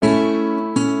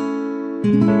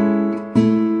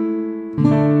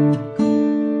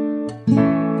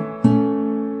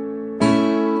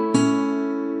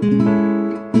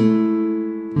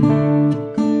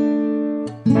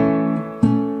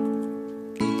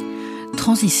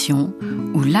Transition,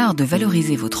 ou l'art de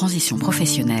valoriser vos transitions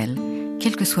professionnelles,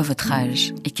 quel que soit votre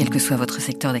âge et quel que soit votre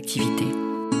secteur d'activité.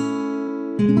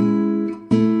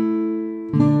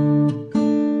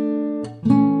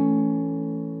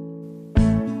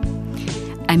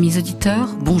 Amis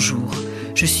auditeurs, bonjour.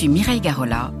 Je suis Mireille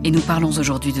Garola et nous parlons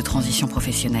aujourd'hui de transition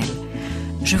professionnelle.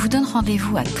 Je vous donne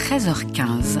rendez-vous à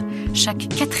 13h15, chaque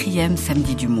 4e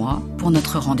samedi du mois, pour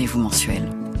notre rendez-vous mensuel.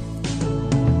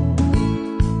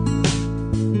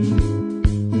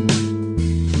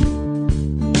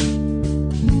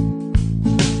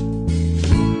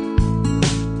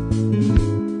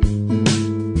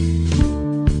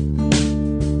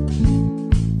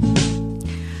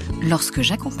 Lorsque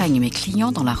j'accompagne mes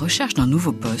clients dans la recherche d'un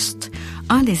nouveau poste,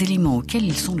 un des éléments auxquels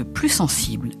ils sont le plus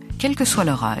sensibles, quel que soit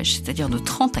leur âge, c'est-à-dire de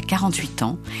 30 à 48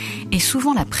 ans, est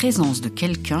souvent la présence de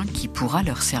quelqu'un qui pourra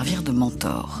leur servir de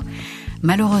mentor.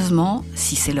 Malheureusement,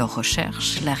 si c'est leur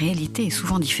recherche, la réalité est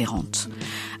souvent différente.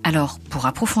 Alors, pour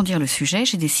approfondir le sujet,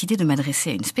 j'ai décidé de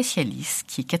m'adresser à une spécialiste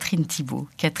qui est Catherine Thibault.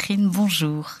 Catherine,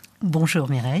 bonjour. Bonjour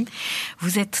Mireille.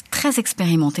 Vous êtes très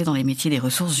expérimentée dans les métiers des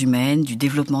ressources humaines, du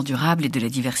développement durable et de la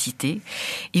diversité.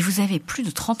 Et vous avez plus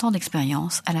de 30 ans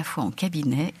d'expérience à la fois en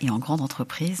cabinet et en grande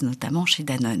entreprise, notamment chez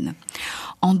Danone.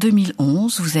 En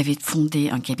 2011, vous avez fondé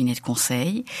un cabinet de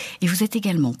conseil et vous êtes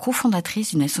également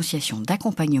cofondatrice d'une association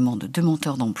d'accompagnement de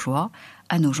demandeurs d'emploi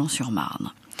à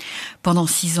Nogent-sur-Marne. Pendant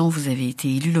 6 ans, vous avez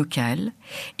été élu local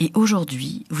et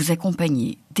aujourd'hui, vous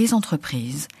accompagnez des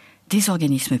entreprises, des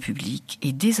organismes publics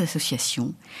et des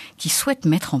associations qui souhaitent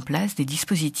mettre en place des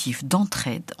dispositifs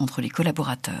d'entraide entre les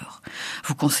collaborateurs.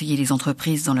 Vous conseillez les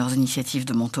entreprises dans leurs initiatives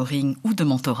de mentoring ou de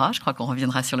mentorat, je crois qu'on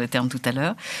reviendra sur le terme tout à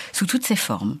l'heure, sous toutes ses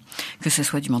formes, que ce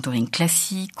soit du mentoring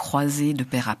classique, croisé, de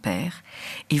pair à pair.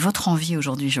 Et votre envie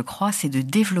aujourd'hui, je crois, c'est de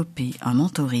développer un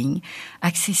mentoring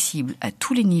accessible à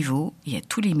tous les niveaux et à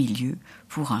tous les milieux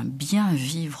pour un bien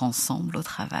vivre ensemble au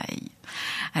travail.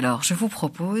 Alors, je vous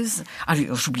propose...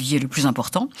 j'oubliais le plus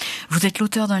important. Vous êtes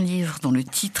l'auteur d'un livre dont le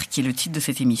titre, qui est le titre de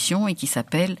cette émission, et qui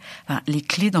s'appelle « Les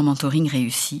clés d'un mentoring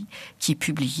réussi », qui est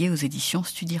publié aux éditions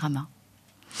Studirama.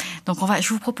 Donc, je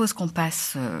vous propose qu'on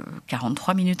passe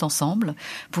 43 minutes ensemble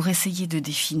pour essayer de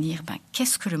définir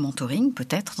qu'est-ce que le mentoring,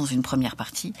 peut-être dans une première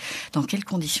partie, dans quelles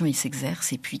conditions il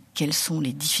s'exerce et puis quelles sont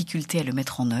les difficultés à le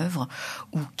mettre en œuvre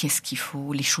ou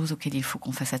les choses auxquelles il faut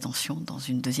qu'on fasse attention dans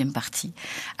une deuxième partie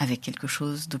avec quelque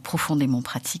chose de profondément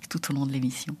pratique tout au long de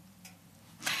l'émission.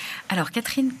 Alors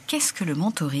Catherine, qu'est-ce que le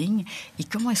mentoring et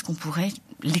comment est-ce qu'on pourrait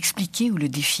l'expliquer ou le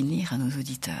définir à nos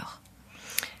auditeurs ?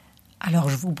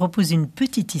 Alors, je vous propose une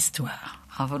petite histoire.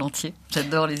 Ah, volontiers,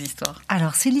 j'adore les histoires.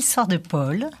 Alors, c'est l'histoire de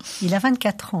Paul. Il a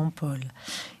 24 ans, Paul.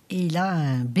 Et il a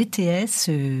un BTS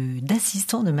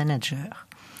d'assistant de manager.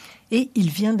 Et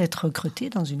il vient d'être recruté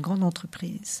dans une grande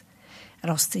entreprise.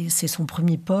 Alors, c'est son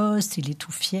premier poste, il est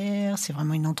tout fier, c'est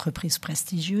vraiment une entreprise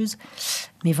prestigieuse.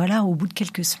 Mais voilà, au bout de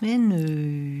quelques semaines,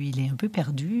 il est un peu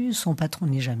perdu, son patron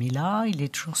n'est jamais là, il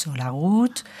est toujours sur la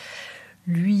route.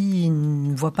 Lui, il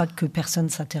ne voit pas que personne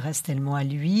s'intéresse tellement à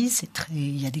lui.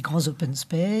 Il y a des grands open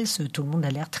space, tout le monde a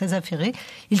l'air très affairé.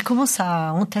 Il commence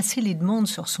à entasser les demandes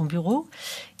sur son bureau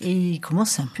et il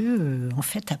commence un peu,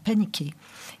 à paniquer.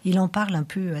 Il en parle un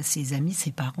peu à ses amis,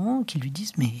 ses parents, qui lui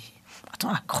disent « Mais attends,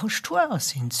 accroche-toi,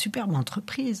 c'est une superbe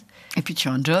entreprise. » Et puis tu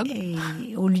as un job.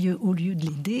 Et au lieu de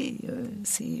l'aider,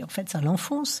 ça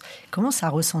l'enfonce. Il commence à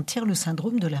ressentir le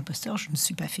syndrome de l'imposteur. Je ne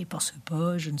suis pas fait pour ce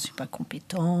poste, je ne suis pas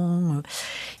compétent.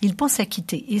 Il pense à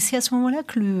quitter. Et c'est à ce moment-là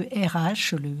que le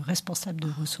RH, le responsable de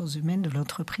ressources humaines de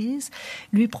l'entreprise,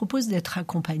 lui propose d'être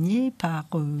accompagné par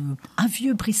un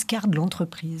vieux briscard de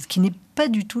l'entreprise qui n'est pas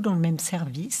du tout dans le même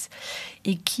service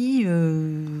et qui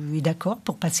est d'accord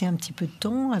pour passer un petit peu de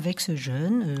temps avec ce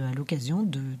jeune à l'occasion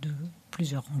de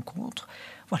plusieurs rencontres.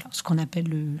 Voilà, ce qu'on appelle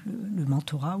le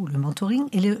mentorat ou le mentoring.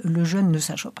 Et le jeune, ne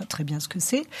sachant pas très bien ce que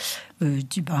c'est,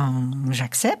 dit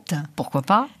j'accepte. Pourquoi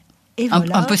pas ? Et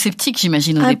voilà, un peu sceptique,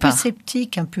 j'imagine, au départ. Un peu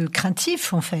sceptique, un peu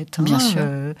craintif, en fait. Bien sûr.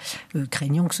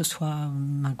 Craignant que ce soit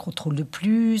un contrôle de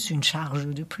plus, une charge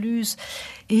de plus.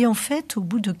 Et en fait, au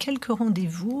bout de quelques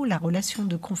rendez-vous, la relation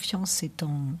de confiance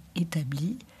étant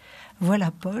établie, voilà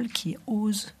Paul qui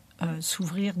ose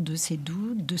s'ouvrir de ses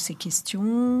doutes, de ses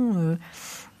questions,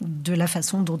 de la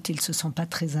façon dont il ne se sent pas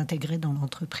très intégré dans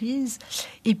l'entreprise.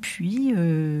 Et puis,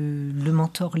 le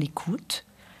mentor l'écoute,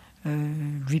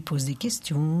 lui pose des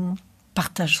questions,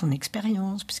 partage son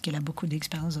expérience, puisqu'il a beaucoup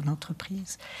d'expérience dans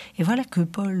l'entreprise. Et voilà que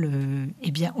Paul,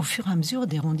 au fur et à mesure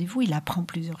des rendez-vous, il apprend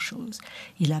plusieurs choses.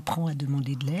 Il apprend à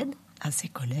demander de l'aide à ses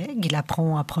collègues, il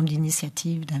apprend à prendre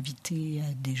l'initiative d'inviter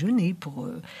à déjeuner pour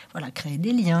créer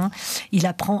des liens. Il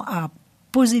apprend à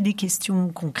poser des questions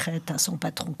concrètes à son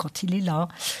patron quand il est là.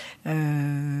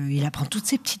 Il apprend toutes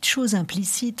ces petites choses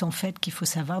implicites en fait qu'il faut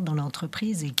savoir dans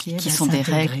l'entreprise et qui sont des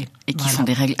règles et qui sont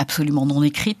des règles absolument non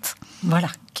écrites. Voilà,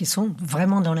 qui sont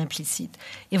vraiment dans l'implicite.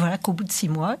 Et voilà qu'au bout de 6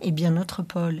 mois, notre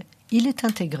Paul, il est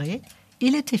intégré,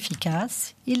 il est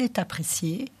efficace, il est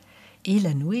apprécié. Et il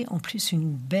a noué en plus une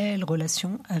belle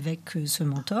relation avec ce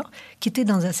mentor qui était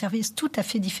dans un service tout à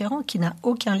fait différent, qui n'a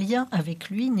aucun lien avec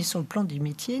lui, ni sur le plan du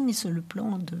métier, ni sur le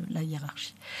plan de la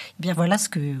hiérarchie. Eh bien voilà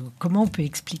comment on peut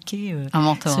expliquer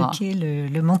ce qu'est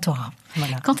le mentorat.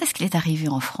 Voilà. Quand est-ce qu'il est arrivé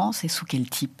en France et sous quel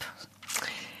type ?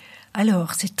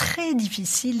 Alors, c'est très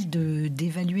difficile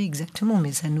d'évaluer exactement,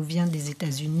 mais ça nous vient des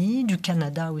États-Unis, du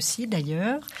Canada aussi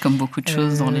d'ailleurs. Comme beaucoup de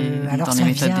choses dans les méthodes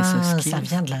des soft skills. Ça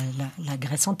vient de la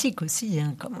Grèce antique aussi.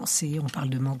 On parle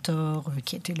de Mentor,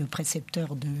 qui était le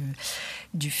précepteur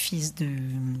du fils de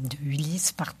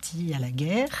Ulysse parti à la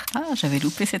guerre. Ah, j'avais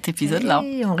loupé cet épisode-là.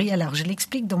 Et Henri, alors je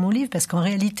l'explique dans mon livre, parce qu'en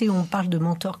réalité, on parle de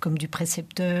Mentor comme du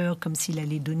précepteur, comme s'il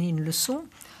allait donner une leçon.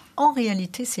 En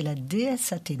réalité, c'est la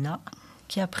déesse Athéna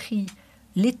qui a pris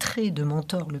les traits de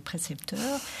Mentor, le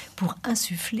précepteur, pour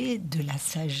insuffler de la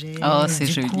sagesse,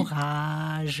 du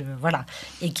courage, voilà.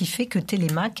 Et qui fait que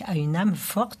Télémaque a une âme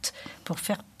forte pour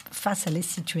faire face à les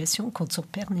situations quand son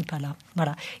père n'est pas là.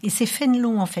 Voilà. Et c'est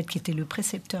Fénelon, en fait, qui était le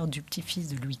précepteur du petit-fils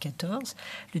de Louis XIV,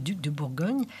 le duc de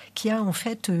Bourgogne, qui a, en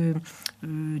fait,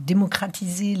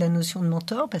 démocratisé la notion de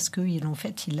mentor, parce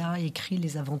qu'il a écrit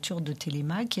Les Aventures de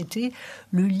Télémaque, qui était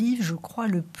le livre, je crois,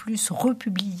 le plus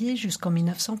republié jusqu'en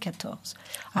 1914.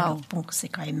 Alors, c'est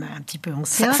quand même un petit peu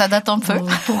ancien. Ça date un peu.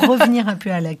 Pour revenir un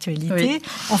peu à l'actualité. Oui.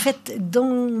 En fait,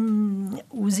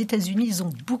 aux États-Unis, ils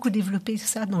ont beaucoup développé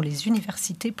ça dans les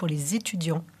universités pour les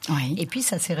étudiants. Oui. Et puis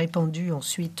ça s'est répandu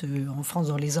ensuite en France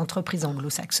dans les entreprises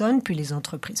anglo-saxonnes, puis les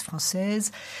entreprises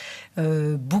françaises,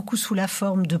 beaucoup sous la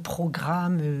forme de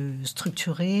programmes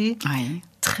structurés,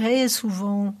 très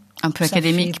souvent... Un peu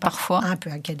académique parfois. Un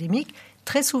peu académique.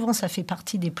 Très souvent, ça fait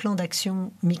partie des plans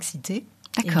d'action mixité.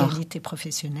 Égalité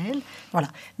professionnelle, voilà.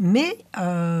 Mais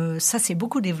ça s'est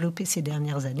beaucoup développé ces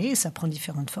dernières années et ça prend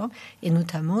différentes formes. Et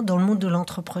notamment dans le monde de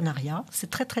l'entrepreneuriat, c'est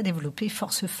très très développé.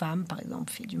 Force Femmes, par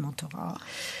exemple, fait du mentorat.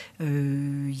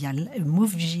 Il y a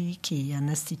MoveJ qui est un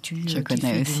institut qui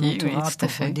fait du mentorat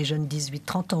pour des jeunes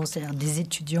 18-30 ans, c'est-à-dire des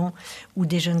étudiants ou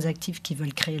des jeunes actifs qui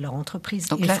veulent créer leur entreprise.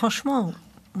 Donc franchement...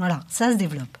 Voilà, ça se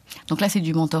développe. Donc là, c'est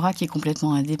du mentorat qui est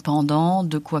complètement indépendant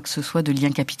de quoi que ce soit, de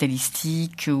liens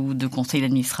capitalistiques ou de conseils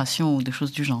d'administration ou de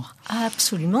choses du genre.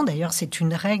 Absolument. D'ailleurs, c'est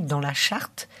une règle dans la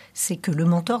charte, c'est que le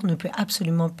mentor ne peut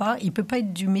absolument pas, il ne peut pas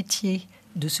être du métier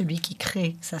de celui qui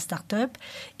crée sa start-up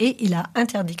et il a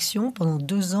interdiction pendant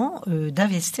 2 ans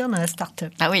d'investir dans la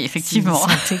start-up. Ah oui, effectivement. S'il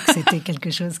sentait que c'était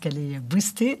quelque chose qui allait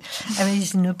booster,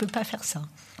 il ne peut pas faire ça.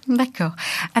 D'accord.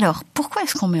 Alors, pourquoi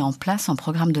est-ce qu'on met en place un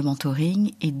programme de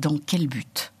mentoring et dans quel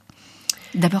but ?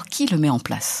 D'abord, qui le met en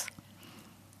place ?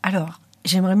 Alors,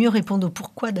 j'aimerais mieux répondre au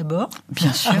pourquoi d'abord.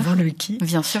 Bien sûr. Avant le qui.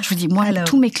 Bien sûr. Je vous dis,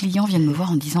 tous mes clients viennent me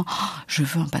voir en disant « Je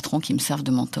veux un patron qui me serve de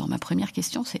mentor ». Ma première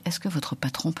question, c'est « Est-ce que votre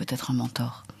patron peut être un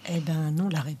mentor ?» Eh bien non,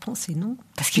 la réponse est non.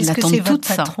 Parce qu'ils l'attendent tous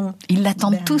ça. Ils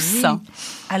l'attendent tous ça.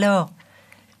 Alors...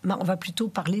 on va plutôt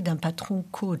parler d'un patron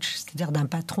coach, c'est-à-dire d'un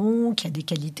patron qui a des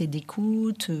qualités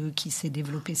d'écoute, qui sait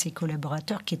développer ses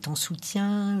collaborateurs, qui est en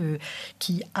soutien,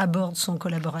 qui aborde son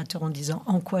collaborateur en disant «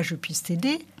 en quoi je puisse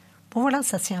t'aider ?» Bon voilà,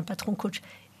 ça c'est un patron coach.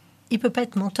 Il ne peut pas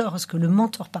être mentor, parce que le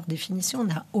mentor par définition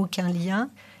n'a aucun lien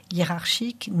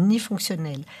hiérarchique ni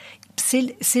fonctionnel.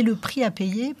 C'est le prix à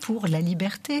payer pour la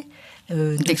liberté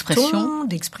d'expression,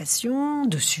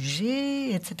 de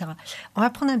sujet, etc. On va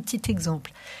prendre un petit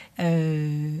exemple.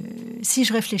 Si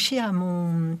je réfléchis à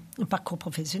mon parcours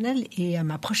professionnel et à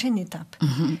ma prochaine étape,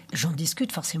 j'en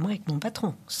discute forcément avec mon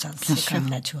patron. Ça, c'est quand même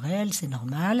naturel, c'est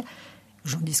normal.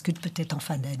 J'en discute peut-être en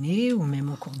fin d'année ou même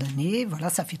en cours d'année.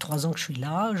 Voilà, ça fait 3 ans que je suis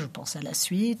là, je pense à la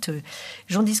suite.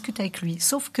 J'en discute avec lui.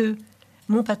 Sauf que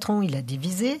mon patron, il a des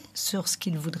visées sur ce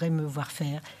qu'il voudrait me voir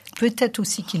faire. Peut-être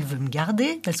aussi qu'il veut me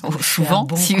garder. Parce que souvent,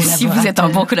 si vous êtes un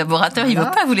bon collaborateur, il ne veut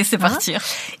pas vous laisser partir.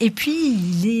 Et puis,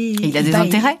 il a des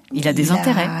intérêts. Il a des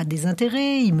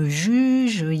intérêts. Il me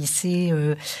juge, il sait...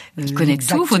 il connaît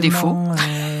tous vos défauts.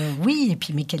 Oui, et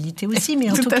puis mes qualités aussi.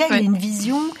 Mais en tout cas, il a une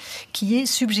vision qui est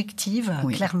subjective,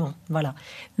 clairement. Voilà.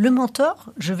 Le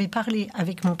mentor, je vais parler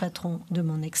avec mon patron de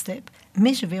mon next step,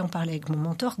 mais je vais en parler avec mon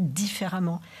mentor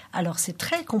différemment. Alors, c'est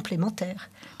très complémentaire,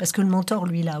 parce que le mentor,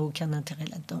 lui, il n'a aucun intérêt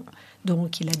là-dedans.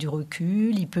 Donc, il a du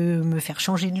recul, il peut me faire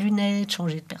changer de lunettes,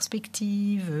 changer de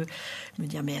perspective, me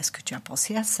dire, mais est-ce que tu as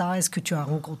pensé à ça? Est-ce que tu as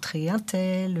rencontré un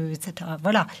tel, etc.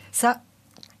 Voilà, ça...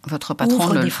 Votre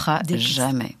patron ne le fera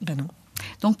jamais. Ben non.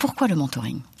 Donc, pourquoi le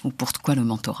mentoring? Ou pourquoi le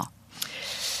mentorat?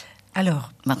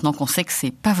 Alors, maintenant qu'on sait que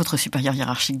c'est pas votre supérieur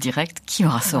hiérarchique direct qui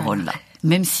aura ce rôle-là,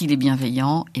 même s'il est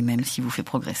bienveillant et même s'il vous fait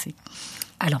progresser.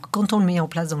 Alors, quand on le met en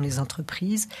place dans les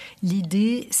entreprises,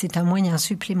 l'idée, c'est un moyen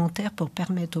supplémentaire pour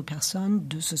permettre aux personnes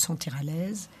de se sentir à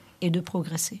l'aise et de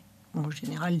progresser. En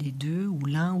général, les deux, ou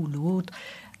l'un ou l'autre.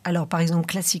 Alors, par exemple,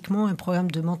 classiquement, un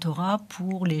programme de mentorat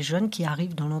pour les jeunes qui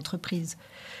arrivent dans l'entreprise.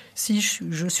 Si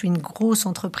je suis une grosse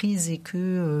entreprise et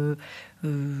que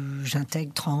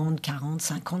j'intègre 30, 40,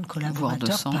 50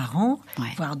 collaborateurs par an,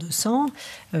 voire 200,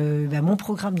 mon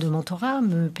programme de mentorat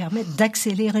me permet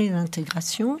d'accélérer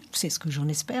l'intégration, c'est ce que j'en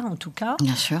espère en tout cas.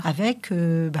 Bien sûr. Avec,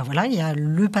 il y a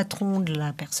le patron de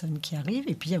la personne qui arrive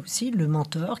et puis il y a aussi le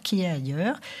mentor qui est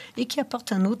ailleurs et qui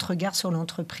apporte un autre regard sur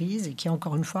l'entreprise et qui,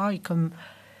 encore une fois, est comme...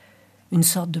 une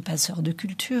sorte de passeur de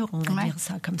culture, on va dire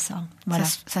ça comme ça. Voilà.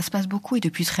 Ça se passe beaucoup et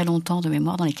depuis très longtemps de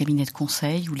mémoire dans les cabinets de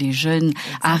conseil où les jeunes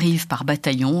arrivent par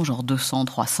bataillon, genre 200,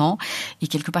 300, et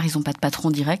quelque part ils n'ont pas de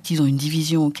patron direct, ils ont une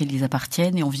division auquel ils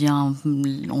appartiennent et on vient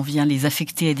les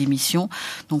affecter à des missions.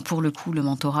 Donc pour le coup, le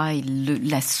mentorat est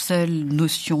la seule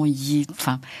notion,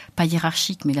 pas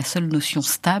hiérarchique, mais la seule notion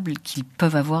stable qu'ils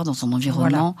peuvent avoir dans un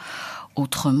environnement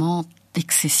autrement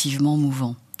excessivement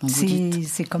mouvant.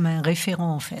 C'est comme un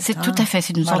référent, en fait. C'est tout à fait,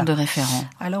 c'est une sorte de référent.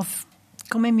 Alors,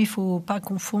 quand même, il ne faut pas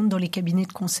confondre dans les cabinets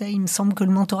de conseil. Il me semble que le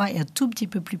mentorat est un tout petit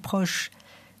peu plus proche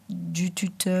du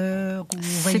tuteur.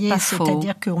 Vous voyez,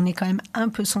 c'est-à-dire qu'on est quand même un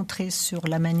peu centré sur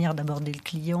la manière d'aborder le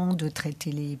client, de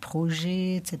traiter les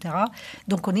projets, etc.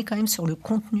 Donc, on est quand même sur le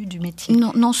contenu du métier.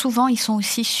 Non, souvent, ils sont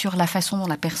aussi sur la façon dont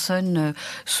la personne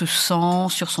se sent,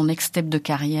 sur son next step de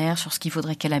carrière, sur ce qu'il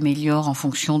faudrait qu'elle améliore en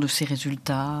fonction de ses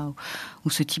résultats ou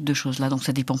ce type de choses-là. Donc,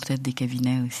 ça dépend peut-être des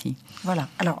cabinets aussi. Voilà.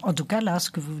 Alors, en tout cas, là, ce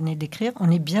que vous venez d'écrire,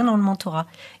 on est bien dans le mentorat.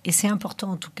 Et c'est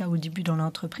important, en tout cas, au début dans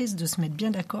l'entreprise, de se mettre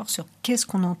bien d'accord sur qu'est-ce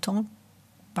qu'on entend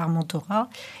par mentorat,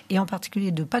 et en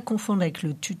particulier de ne pas confondre avec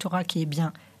le tutorat qui est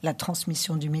bien la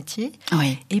transmission du métier,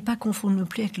 et pas confondre non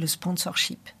plus avec le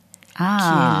sponsorship. Qui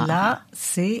est là,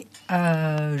 c'est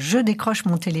je décroche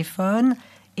mon téléphone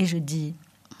et je dis,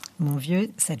 mon vieux,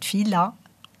 cette fille-là,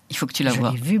 il faut que tu la vois.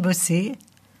 Je l'ai vue bosser,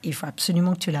 il faut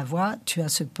absolument que tu la vois, tu as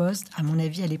ce poste, à mon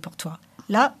avis, elle est pour toi.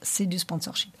 Là, c'est du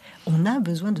sponsorship. On a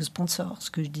besoin de sponsors, ce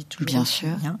que je dis toujours. Bien sûr.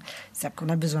 C'est-à-dire qu'on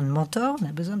a besoin de mentors, on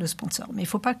a besoin de sponsors. Mais il ne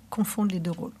faut pas confondre les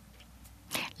deux rôles.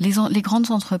 Les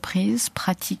grandes entreprises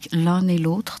pratiquent l'un et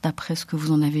l'autre, d'après ce que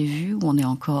vous en avez vu, ou on est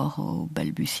encore au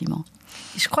balbutiement?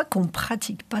 Je crois qu'on ne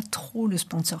pratique pas trop le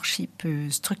sponsorship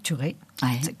structuré.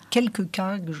 C'est quelques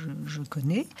cas que je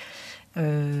connais.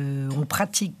 On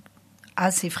pratique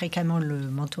assez fréquemment le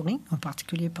mentoring, en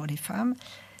particulier pour les femmes.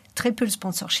 Très peu le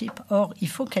sponsorship. Or, il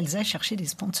faut qu'elles aillent chercher des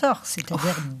sponsors,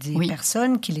 c'est-à-dire des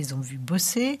personnes qui les ont vues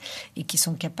bosser et qui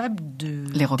sont capables de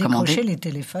décrocher les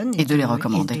téléphones et de les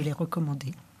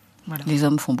recommander. Voilà. Les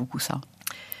hommes font beaucoup ça,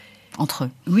 entre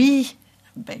eux. Oui,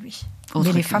 mais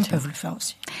les femmes peuvent le faire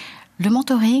aussi. Le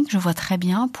mentoring, je vois très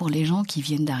bien pour les gens qui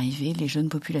viennent d'arriver, les jeunes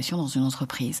populations dans une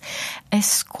entreprise.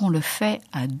 Est-ce qu'on le fait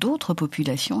à d'autres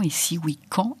populations et si oui,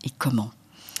 quand et comment ?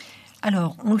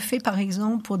 Alors, on le fait par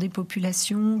exemple pour des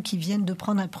populations qui viennent de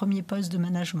prendre un premier poste de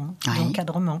management,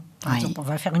 d'encadrement. Par exemple, on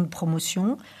va faire une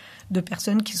promotion de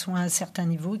personnes qui sont à un certain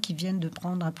niveau, qui viennent de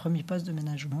prendre un premier poste de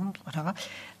management. Voilà.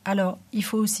 Alors, il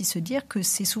faut aussi se dire que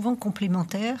c'est souvent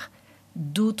complémentaire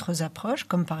d'autres approches,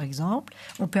 comme par exemple,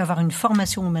 on peut avoir une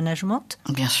formation au management.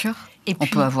 Bien sûr. Et puis,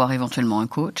 on peut avoir éventuellement un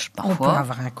coach, parfois. On peut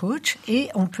avoir un coach et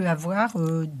on peut avoir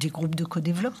des groupes de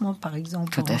co-développement, par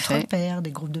exemple, entre pairs,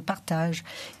 des groupes de partage.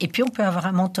 Et puis, on peut avoir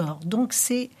un mentor. Donc,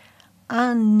 c'est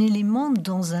un élément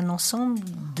dans un ensemble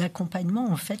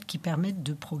d'accompagnement, en fait, qui permettent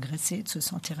de progresser, de se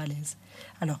sentir à l'aise.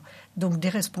 Alors, donc, des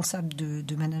responsables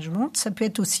de management, ça peut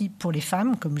être aussi pour les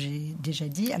femmes, comme j'ai déjà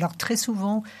dit. Alors, très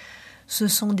souvent, ce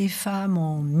sont des femmes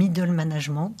en middle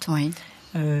management. Oui.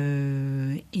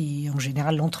 Et en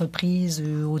général, l'entreprise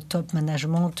au top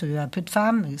management a peu de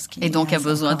femmes. Et donc a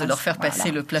besoin de leur faire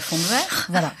passer le plafond de verre.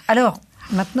 Voilà. Alors,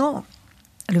 maintenant,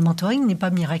 le mentoring n'est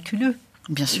pas miraculeux.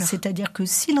 Bien sûr. C'est-à-dire que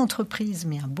si l'entreprise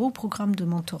met un beau programme de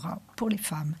mentorat pour les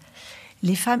femmes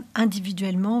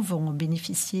individuellement vont en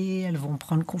bénéficier, elles vont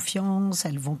prendre confiance,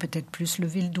 elles vont peut-être plus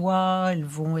lever le doigt, elles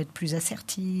vont être plus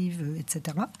assertives,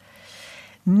 etc.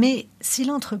 Mais si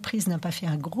l'entreprise n'a pas fait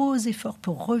un gros effort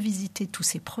pour revisiter tous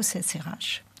ses process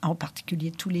RH, en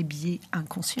particulier tous les biais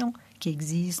inconscients qui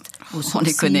existent au On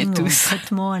les connaît tous. au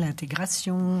traitement, à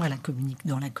l'intégration,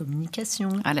 dans la communication.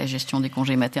 À la gestion des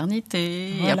congés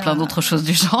maternité, Voilà. et à plein d'autres choses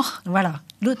du genre. Voilà.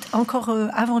 Encore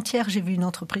avant-hier, j'ai vu une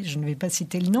entreprise, je ne vais pas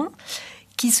citer le nom,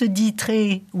 qui se dit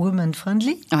très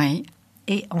woman-friendly. Oui.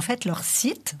 Et en fait, leur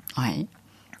site, Oui.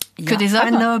 il Que y a des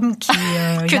hommes. un homme qui,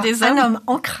 Que des un hommes. homme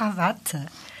en cravate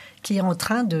qui est en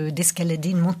train d'escalader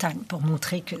une montagne pour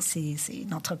montrer que c'est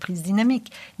une entreprise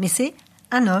dynamique. Mais c'est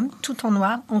un homme tout en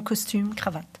noir, en costume,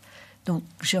 cravate. Donc,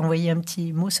 j'ai envoyé un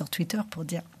petit mot sur Twitter pour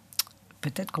dire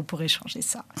peut-être qu'on pourrait changer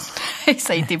ça. Et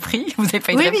ça a été pris. Vous n'avez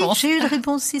pas eu de Oui, réponse. j'ai eu une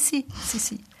réponse. Si.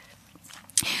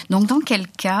 Donc, dans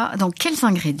quels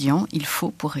ingrédients il faut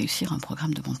pour réussir un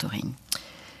programme de mentoring ?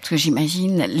 Parce que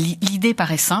j'imagine, l'idée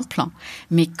paraît simple,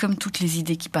 mais comme toutes les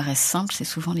idées qui paraissent simples, c'est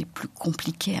souvent les plus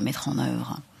compliquées à mettre en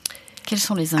œuvre. Quels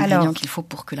sont les ingrédients qu'il faut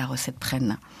pour que la recette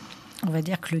prenne ? On va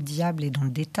dire que le diable est dans le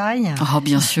détail. Oh,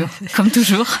 bien sûr, comme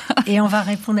toujours. Et on va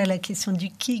répondre à la question du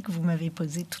qui que vous m'avez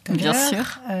posée tout à l'heure. Bien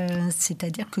sûr.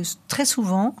 C'est-à-dire que très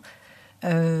souvent,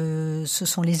 ce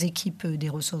sont les équipes des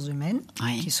ressources humaines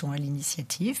qui sont à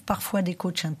l'initiative, parfois des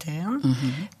coachs internes,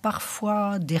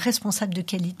 parfois des responsables de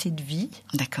qualité de vie,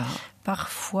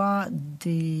 parfois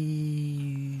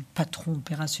des patrons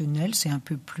opérationnels, c'est un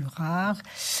peu plus rare,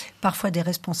 parfois des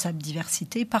responsables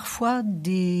diversité, parfois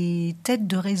des têtes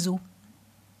de réseau,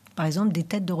 par exemple des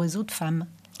têtes de réseau de femmes.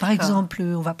 Par exemple,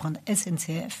 on va prendre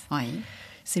SNCF. Oui.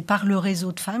 C'est par le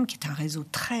réseau de femmes, qui est un réseau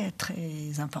très,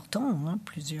 très important,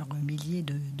 plusieurs milliers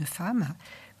de femmes,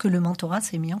 que le mentorat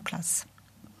s'est mis en place.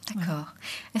 D'accord. Voilà.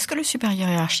 Est-ce que le supérieur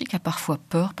hiérarchique a parfois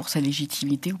peur pour sa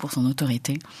légitimité ou pour son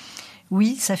autorité ?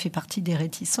 Oui, ça fait partie des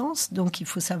réticences. Donc, il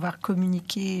faut savoir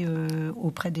communiquer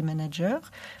auprès des managers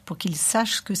pour qu'ils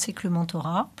sachent ce que c'est que le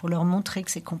mentorat, pour leur montrer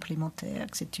que c'est complémentaire,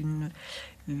 que c'est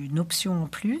une option en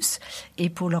plus, et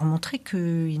pour leur montrer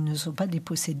qu'ils ne sont pas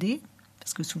dépossédés.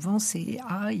 Parce que souvent,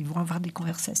 ils vont avoir des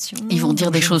conversations. Ils vont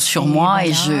dire des choses sur moi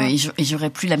et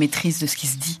j'aurai plus la maîtrise de ce qui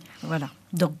se dit. Voilà.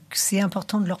 Donc, c'est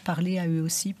important de leur parler à eux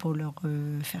aussi pour leur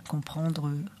faire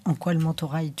comprendre en quoi le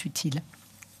mentorat est utile.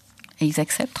 Et ils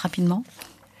acceptent rapidement ?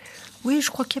 Oui, je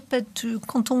crois qu'il n'y a pas de...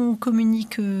 Quand on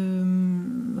communique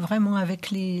vraiment avec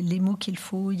les mots qu'il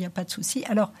faut, il n'y a pas de souci.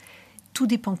 Alors, tout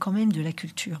dépend quand même de la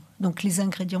culture. Donc, les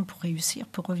ingrédients pour réussir,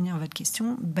 pour revenir à votre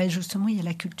question, justement, il y a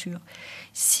la culture.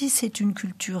 Si c'est une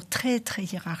culture très, très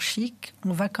hiérarchique,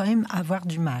 on va quand même avoir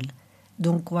du mal.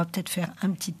 Donc, on va peut-être faire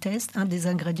un petit test. Un des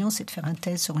ingrédients, c'est de faire un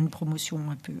test sur une promotion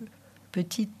un peu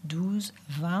petite, 12,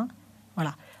 20,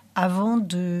 voilà, avant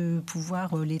de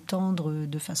pouvoir l'étendre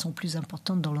de façon plus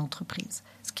importante dans l'entreprise,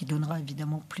 ce qui donnera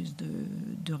évidemment plus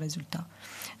de résultats.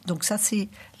 Donc ça, c'est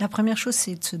la première chose,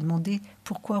 c'est de se demander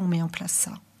pourquoi on met en place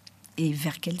ça et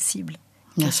vers quelle cible.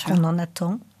 Qu'est-ce qu'on en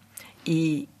attend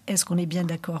et est-ce qu'on est bien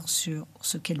d'accord sur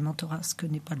ce qu'est le mentorat, ce que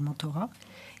n'est pas le mentorat.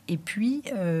 Et puis,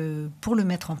 pour le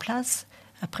mettre en place,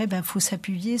 après, faut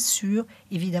s'appuyer sur,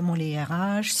 évidemment, les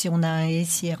RH. Si on a un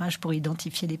SIRH pour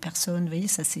identifier les personnes, vous voyez,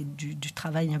 ça, c'est du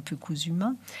travail un peu cousu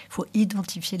humain. Il faut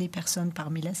identifier les personnes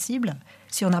parmi la cible.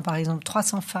 Si on a, par exemple,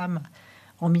 300 femmes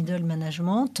en middle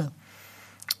management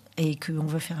et qu'on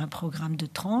veut faire un programme de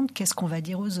 30, qu'est-ce qu'on va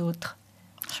dire aux autres ?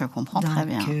 Je comprends très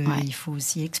bien. Il faut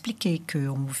aussi expliquer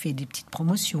qu'on fait des petites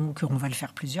promotions, qu'on va le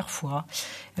faire plusieurs fois,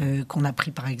 qu'on a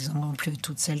pris par exemple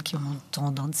toutes celles qui ont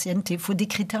tant d'ancienneté. Il faut des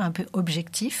critères un peu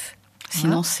objectifs.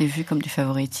 Sinon, c'est vu comme du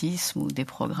favoritisme ou des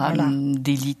programmes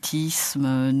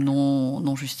d'élitisme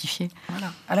non justifiés.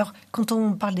 Voilà. Alors, quand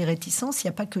on parle des réticences, il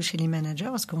n'y a pas que chez les managers,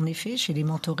 parce qu'en effet, chez les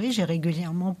mentorés, j'ai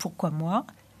régulièrement « pourquoi moi ?»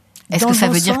 Est-ce que ça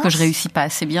veut dire que je réussis pas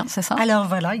assez bien, c'est ça ? Alors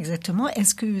voilà, exactement.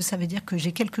 Est-ce que ça veut dire que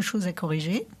j'ai quelque chose à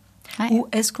corriger ? Ou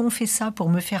est-ce qu'on fait ça pour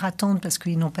me faire attendre parce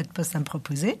qu'ils n'ont pas de poste à me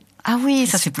proposer ? Ah oui,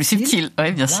 ça c'est plus subtil.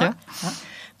 Oui, bien sûr.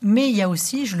 Mais il y a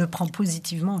aussi, je le prends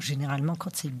positivement, généralement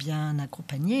quand c'est bien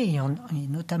accompagné, et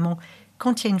notamment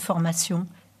quand il y a une formation,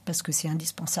 parce que c'est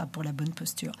indispensable pour la bonne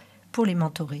posture, pour les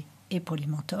mentorés et pour les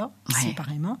mentors,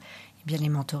 séparément. Eh bien, les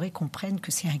mentorés comprennent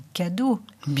que c'est un cadeau.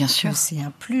 Bien sûr. Que c'est un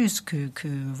plus, que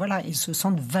voilà, ils se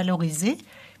sentent valorisés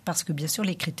parce que, bien sûr,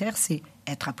 les critères, c'est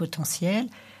être à potentiel,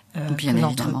 que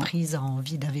l'entreprise a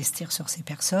envie d'investir sur ces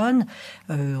personnes,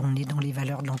 on est dans les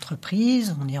valeurs de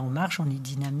l'entreprise, on est en marche, on est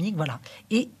dynamique, voilà.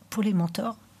 Et pour les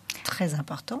mentors, très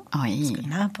important, parce que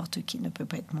n'importe qui ne peut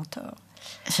pas être mentor.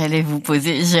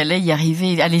 J'allais y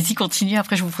arriver. Allez-y, continuez.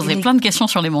 Après, je vous poserai plein de questions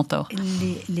sur les mentors.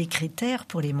 Les critères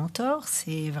pour les mentors,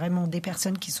 c'est vraiment des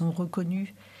personnes qui sont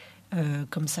reconnues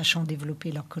comme sachant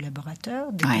développer leurs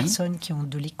collaborateurs, des personnes qui ont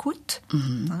de l'écoute,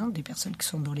 des personnes qui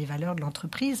sont dans les valeurs de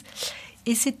l'entreprise.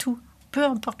 Et c'est tout. peu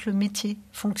importe le métier,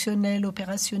 fonctionnel,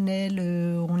 opérationnel,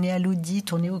 on est à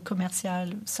l'audit, on est au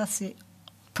commercial, ça c'est...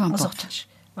 Peu importe.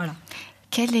 Voilà.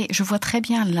 Je vois très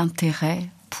bien l'intérêt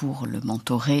pour le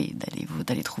mentoré,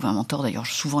 d'aller trouver un mentor. D'ailleurs,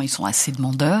 souvent, ils sont assez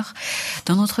demandeurs.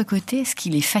 D'un autre côté, est-ce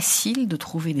qu'il est facile de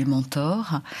trouver des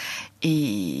mentors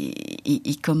et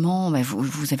comment,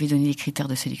 vous avez donné les critères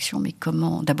de sélection, mais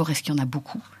comment, d'abord, est-ce qu'il y en a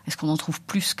beaucoup? Est-ce qu'on en trouve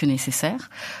plus que nécessaire?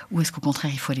 Ou est-ce qu'au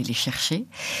contraire, il faut aller les chercher?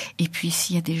 Et puis,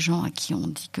 s'il y a des gens à qui on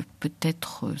dit que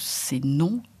peut-être c'est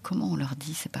non, comment on leur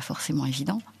dit? C'est pas forcément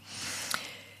évident.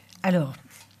 Alors,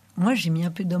 moi, j'ai mis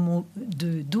un peu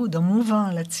d'eau dans mon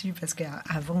vin là-dessus, parce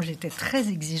qu'avant, j'étais très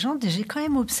exigeante, et j'ai quand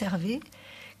même observé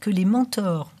que les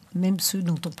mentors, même ceux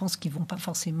dont on pense qu'ils ne vont pas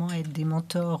forcément être des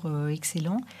mentors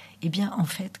excellents, eh bien, en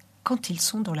fait, quand ils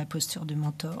sont dans la posture de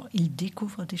mentor, ils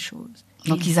découvrent des choses.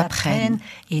 Donc, ils apprennent.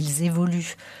 Et ils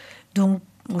évoluent. Donc,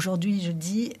 aujourd'hui, je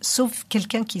dis, sauf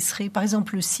quelqu'un qui serait, par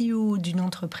exemple, le CEO d'une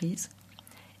entreprise,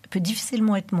 peut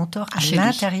difficilement être mentor à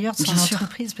l'intérieur de son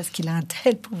entreprise parce qu'il a un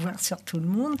tel pouvoir sur tout le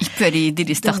monde. Il peut aller aider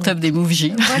les startups des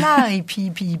Move-J. Voilà, et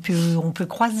puis on peut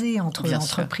croiser entre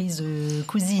entreprises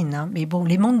cousines. Hein. Mais bon,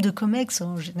 les membres de Comex,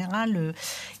 en général,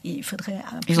 il faudrait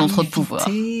un peu ils ont trop de pouvoir.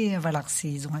 Voilà,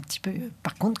 ils ont un petit peu...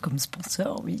 Par contre, comme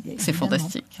sponsor, oui. C'est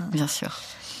fantastique, bien sûr.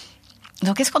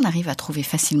 Donc, est-ce qu'on arrive à trouver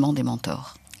facilement des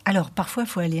mentors ? Alors, parfois, il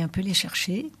faut aller un peu les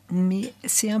chercher, mais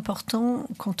c'est important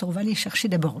quand on va les chercher.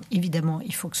 D'abord, évidemment,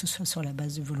 il faut que ce soit sur la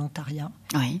base du volontariat,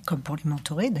 oui. Comme pour les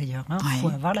mentorés d'ailleurs. Il faut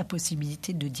avoir la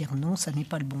possibilité de dire non, ça n'est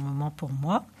pas le bon moment pour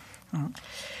moi.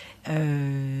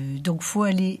 Donc, il faut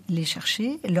aller les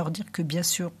chercher, leur dire que bien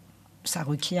sûr, ça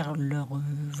requiert leur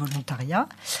volontariat,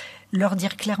 leur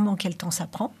dire clairement quel temps ça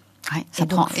prend. Ouais,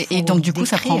 et donc, du coup,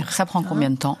 ça prend combien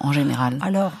de temps, en général ?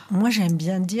 Alors, moi, j'aime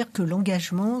bien dire que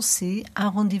l'engagement, c'est un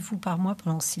rendez-vous par mois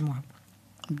pendant 6 mois.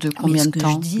 De combien de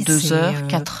temps ? 2 heures,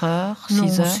 4 heures,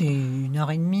 6 heures ? Non, c'est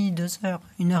 1h30, 2 heures.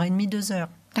 1h30, 2 heures.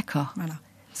 D'accord. Voilà.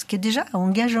 Ce qui est déjà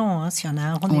engageant, s'il y en a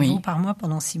un rendez-vous par mois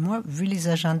pendant 6 mois, vu les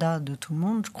agendas de tout le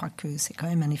monde, je crois que c'est quand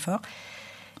même un effort.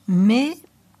 Mais,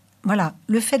 voilà,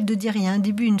 le fait de dire il y a un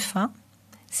début, une fin,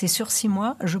 c'est sur 6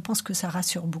 mois, je pense que ça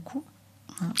rassure beaucoup.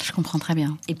 Je comprends très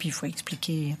bien. Et puis, il faut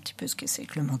expliquer un petit peu ce que c'est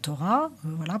que le mentorat,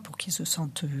 voilà, pour qu'ils se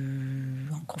sentent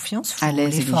en confiance. Il faut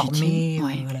les former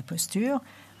à la posture.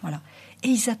 Voilà. Et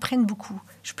ils apprennent beaucoup.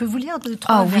 Je peux vous lire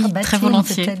 2-3 verbatims très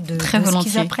volontiers, peut-être de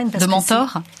volontiers. Ce qu'ils apprennent. De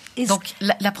mentors. Donc,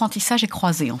 l'apprentissage est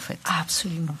croisé, en fait.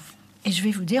 Absolument. Et je vais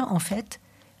vous dire, en fait,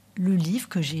 le livre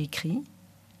que j'ai écrit,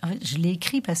 en fait, je l'ai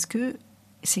écrit parce que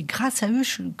c'est grâce à eux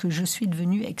que je suis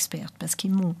devenue experte. Parce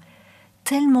qu'ils m'ont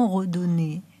tellement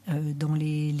redonné dans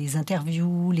les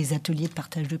interviews, les ateliers de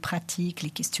partage de pratiques, les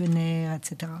questionnaires,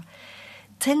 etc.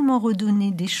 Tellement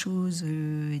redonné des choses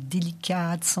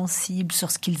délicates, sensibles,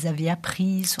 sur ce qu'ils avaient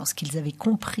appris, sur ce qu'ils avaient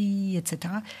compris,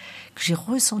 etc., que j'ai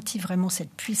ressenti vraiment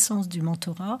cette puissance du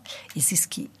mentorat. Et c'est ce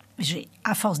qui...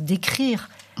 à force d'écrire,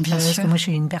 parce que moi je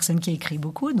suis une personne qui écrit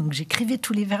beaucoup, donc j'écrivais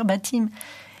tous les verbatims.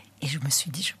 Et je me suis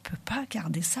dit, je ne peux pas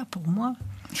garder ça pour moi.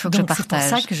 Il faut que je partage. C'est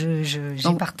pour ça que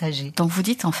j'ai partagé. Donc vous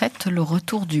dites en fait, le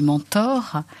retour du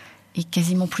mentor est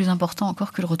quasiment plus important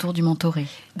encore que le retour du mentoré.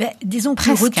 Disons que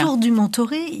le retour du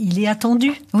mentoré, il est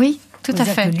attendu. Oui, tout à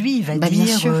fait. Que lui, il va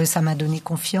dire, ça m'a donné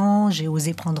confiance, j'ai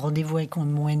osé prendre rendez-vous avec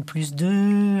mon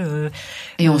N+2.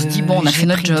 Et on se dit, bon, on a fait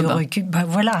notre job.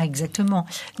 Voilà, exactement.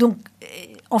 Donc,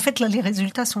 en fait, là, les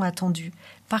résultats sont attendus.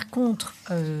 Par contre,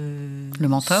 le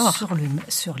mentor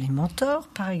sur les mentors,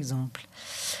 par exemple,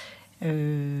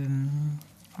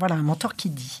 voilà un mentor qui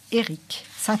dit « Eric,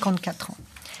 54 ans,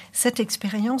 cette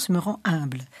expérience me rend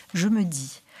humble. Je me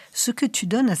dis, ce que tu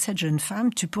donnes à cette jeune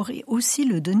femme, tu pourrais aussi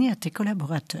le donner à tes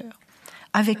collaborateurs.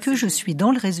 Avec eux, je suis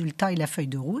dans le résultat et la feuille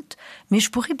de route, mais je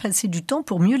pourrais passer du temps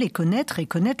pour mieux les connaître et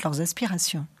connaître leurs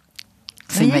aspirations. »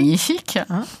 C'est magnifique.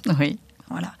 Oui.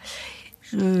 Voilà.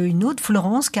 Une autre,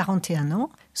 Florence, 41 ans.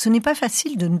 Ce n'est pas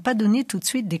facile de ne pas donner tout de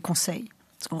suite des conseils.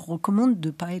 Parce qu'on recommande de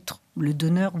ne pas être le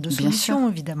donneur de solutions,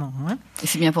 évidemment. Et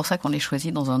c'est bien pour ça qu'on les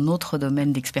choisit dans un autre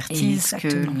domaine d'expertise que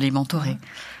les mentorés.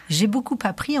 J'ai beaucoup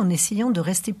appris en essayant de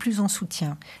rester plus en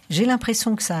soutien. J'ai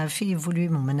l'impression que ça a fait évoluer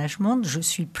mon management. Je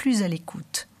suis plus à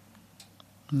l'écoute.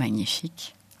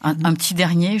 Magnifique. Un petit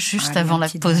dernier, juste avant la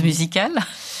pause musicale.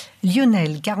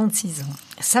 Lionel, 46 ans.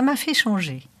 Ça m'a fait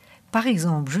changer. Par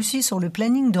exemple, je suis sur le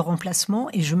planning de remplacement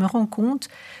et je me rends compte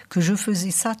que je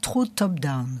faisais ça trop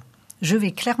top-down. Je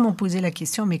vais clairement poser la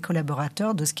question à mes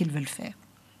collaborateurs de ce qu'ils veulent faire.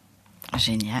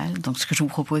 Génial. Donc, ce que je vous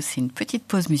propose, c'est une petite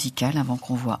pause musicale avant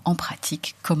qu'on voit en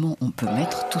pratique comment on peut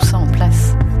mettre tout ça en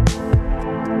place.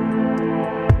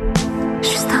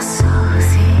 Juste un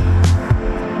sourire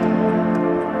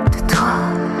de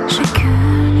toi, j'ai que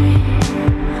lui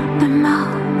de ma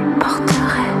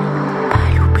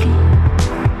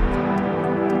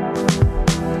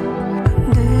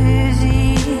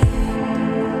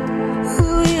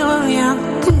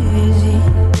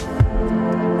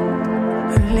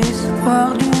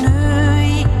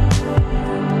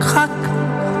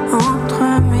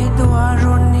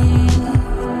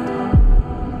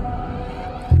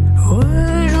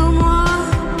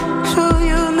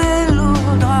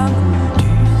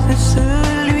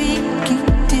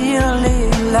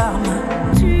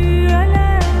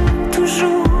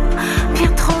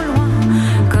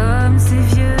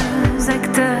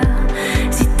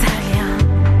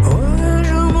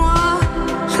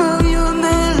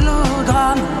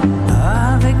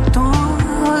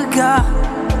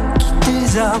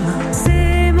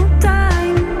ces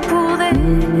montagnes pour des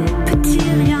petits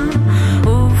riens.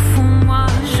 Au fond, moi,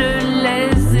 je les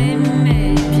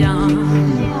aimais bien.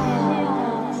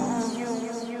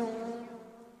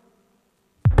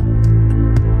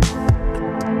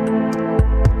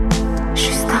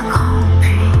 Juste un grand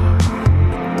puits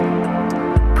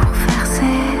pour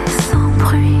verser sans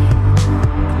bruit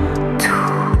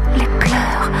tous les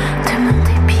pleurs de mon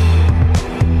dépit.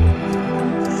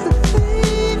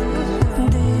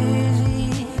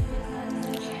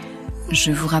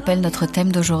 Je vous rappelle notre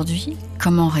thème d'aujourd'hui,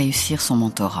 comment réussir son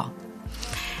mentorat.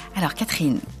 Alors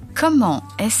Catherine,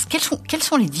 quelles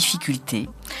sont les difficultés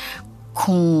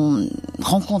qu'on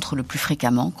rencontre le plus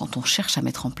fréquemment quand on cherche à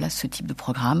mettre en place ce type de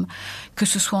programme, que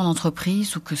ce soit en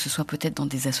entreprise ou que ce soit peut-être dans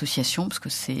des associations, parce que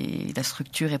la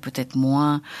structure est peut-être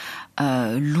moins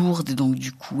lourde et donc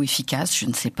du coup efficace, je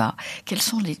ne sais pas. Quelles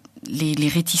sont les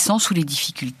réticences ou les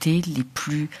difficultés les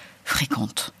plus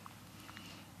fréquentes ?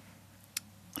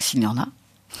 S'il y en a.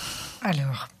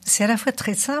 Alors, c'est à la fois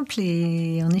très simple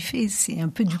et en effet, c'est un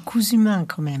peu du cousu humain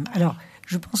quand même. Alors,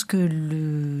 je pense que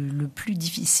le plus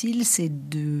difficile, c'est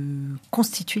de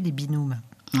constituer des binômes.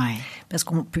 Ouais. Parce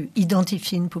qu'on peut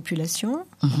identifier une population,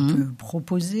 on peut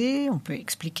proposer, on peut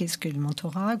expliquer ce qu'est le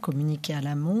mentorat, communiquer à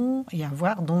l'amont et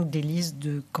avoir donc des listes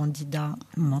de candidats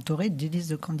mentorés, des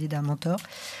listes de candidats mentors.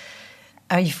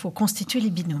 Il faut constituer les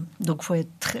binômes. Donc,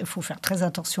 faut faire très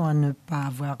attention à ne pas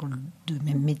avoir de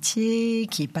même métier,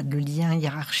 qu'il n'y ait pas de lien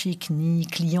hiérarchique ni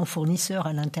client-fournisseur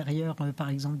à l'intérieur, par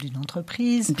exemple, d'une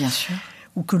entreprise. Bien sûr.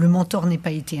 Ou que le mentor n'ait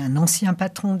pas été un ancien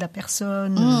patron de la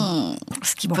personne.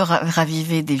 Ce qui peut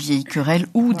raviver des vieilles querelles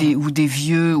ou des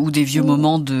vieux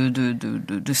moments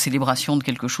de célébration de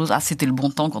quelque chose. Ah, c'était le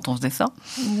bon temps quand on faisait ça.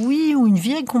 Oui, ou une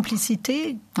vieille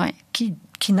complicité Ouais.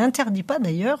 qui n'interdit pas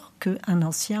d'ailleurs qu'un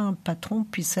ancien patron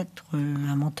puisse être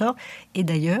un mentor. Et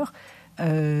d'ailleurs,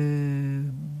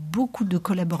 beaucoup de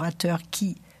collaborateurs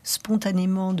qui,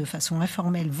 spontanément, de façon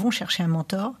informelle, vont chercher un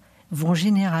mentor, vont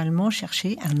généralement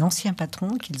chercher un ancien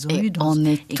patron qu'ils ont eu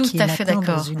tout à fait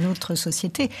d'accord. dans une autre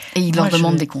société. Et ils leur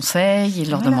demandent des conseils, ils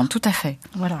leur demandent tout à fait.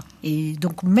 Voilà. Et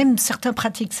donc même certains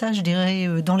pratiquent ça, je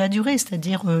dirais, dans la durée,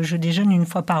 c'est-à-dire je déjeune une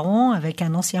fois par an avec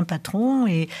un ancien patron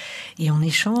et on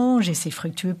échange et c'est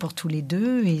fructueux pour tous les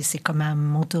deux et c'est comme un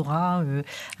mentorat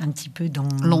un petit peu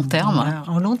long terme.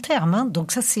 En long terme. Hein.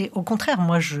 Donc ça c'est au contraire,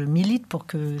 moi je milite pour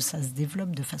que ça se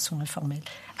développe de façon informelle.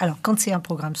 Alors quand c'est un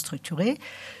programme structuré,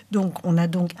 donc on a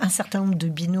donc un certain nombre de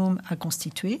binômes à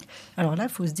constituer. Alors là, il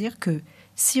faut se dire que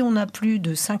si on a plus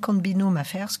de 50 binômes à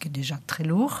faire, ce qui est déjà très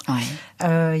lourd,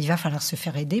 il va falloir se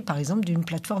faire aider, par exemple, d'une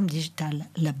plateforme digitale.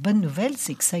 La bonne nouvelle,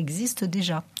 c'est que ça existe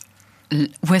déjà.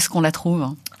 Où est-ce qu'on la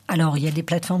trouve ? Alors, il y a des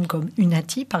plateformes comme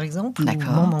Unati, par exemple, ou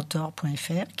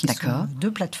monmentor.fr, qui sont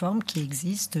deux plateformes qui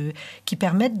existent, qui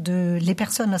permettent les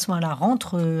personnes, à ce moment-là,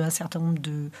 rentrent un certain nombre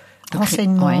de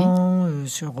renseignements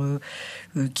sur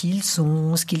qui ils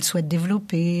sont, ce qu'ils souhaitent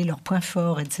développer, leurs points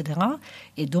forts, etc.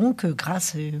 Et donc,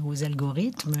 grâce aux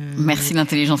algorithmes... Merci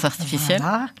l'intelligence artificielle.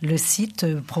 Voilà, le site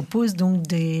propose donc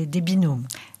des binômes.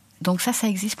 Donc ça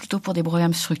existe plutôt pour des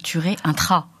programmes structurés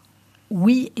intra.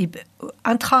 Oui, et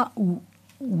intra ou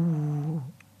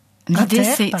l'idée,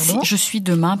 c'est si je suis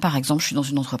demain, par exemple, je suis dans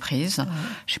une entreprise,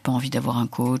 j'ai pas envie d'avoir un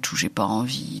coach ou j'ai pas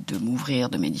envie de m'ouvrir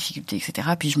de mes difficultés, etc.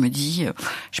 Puis je me dis,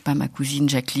 je sais pas, ma cousine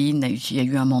Jacqueline, il y a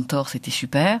eu un mentor, c'était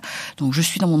super. Donc je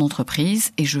suis dans mon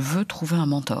entreprise et je veux trouver un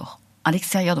mentor à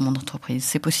l'extérieur de mon entreprise.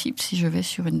 C'est possible si je vais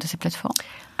sur une de ces plateformes ?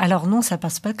 Alors non, ça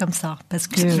passe pas comme ça, parce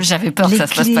que j'avais peur que ça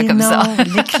se passe pas comme ça.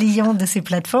 Les clients de ces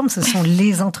plateformes, ce sont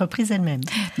les entreprises elles-mêmes.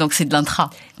 Donc c'est de l'intra.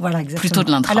 Voilà, exactement. Plutôt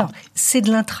de l'intra. Alors c'est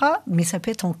de l'intra, mais ça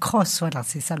peut être en cross. Voilà,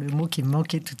 c'est ça le mot qui me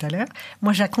manquait tout à l'heure.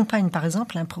 Moi, j'accompagne par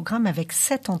exemple un programme avec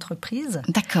 7 entreprises.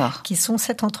 D'accord. Qui sont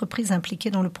 7 entreprises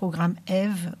impliquées dans le programme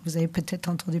Eve. Vous avez peut-être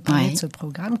entendu parler de ce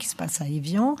programme qui se passe à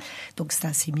Évian. Donc c'est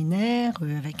un séminaire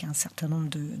avec un certain nombre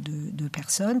de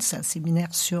personnes. C'est un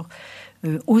séminaire sur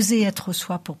oser être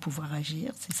soi pour pouvoir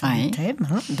agir, c'est ça le thème.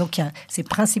 Hein. Donc c'est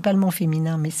principalement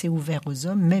féminin, mais c'est ouvert aux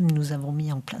hommes. Même nous avons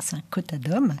mis en place un quota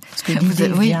d'hommes, parce que l'idée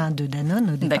vient de Danone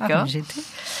au départ, j'étais.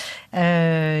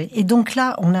 Et donc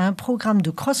là, on a un programme de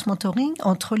cross-mentoring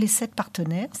entre les 7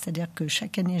 partenaires, c'est-à-dire que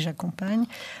chaque année, j'accompagne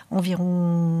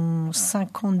environ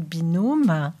 50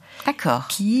 binômes. D'accord.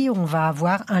 Qui, on va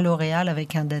avoir un L'Oréal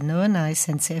avec un Danone, un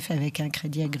SNCF avec un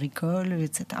Crédit Agricole,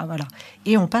 etc. Voilà.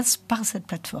 Et on passe par cette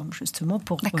plateforme, justement,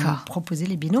 pour proposer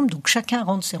les binômes. Donc, chacun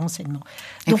rentre ses renseignements.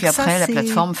 Et donc, puis après, la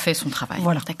plateforme fait son travail.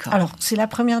 Voilà. D'accord. Alors, c'est la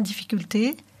première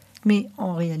difficulté, mais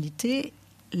en réalité...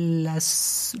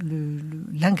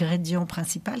 l'ingrédient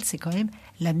principal, c'est quand même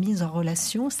la mise en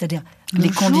relation, c'est-à-dire les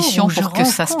conditions pour que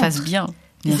ça se passe bien.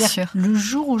 Bien C'est-à-dire sûr. le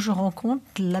jour où je rencontre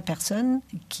la personne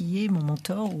qui est mon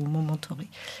mentor ou mon mentoré.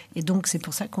 Et donc, c'est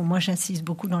pour ça que moi, j'insiste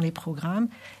beaucoup dans les programmes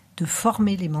de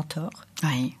former les mentors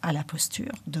Oui. à la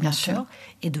posture de Bien mentor sûr.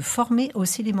 et de former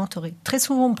aussi les mentorés. Très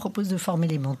souvent, on me propose de former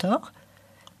les mentors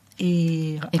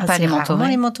et pas assez les rarement mentorés.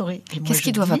 les mentorés. Et moi, Qu'est-ce je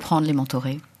qu'ils doivent dis, apprendre, les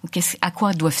mentorés? À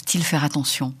quoi doivent-ils faire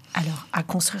attention? alors, à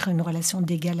construire une relation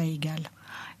d'égal à égal.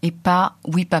 Et pas,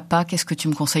 oui papa, qu'est-ce que tu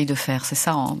me conseilles de faire? C'est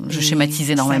ça, hein, je schématise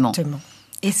énormément. Exactement.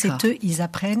 Et c'est D'accord. eux, ils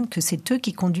apprennent que c'est eux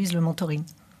qui conduisent le mentoring.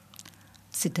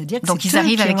 C'est-à-dire que Donc c'est ils eux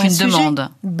arrivent qui avec ont une un sujet. demande.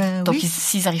 Ben Donc oui.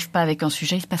 s'ils n'arrivent pas avec un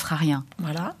sujet, il ne se passera rien.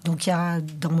 Voilà. Donc, il y a,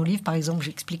 dans mon livre, par exemple,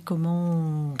 j'explique comment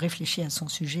on réfléchit à son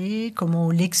sujet, comment on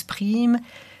l'exprime.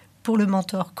 Pour le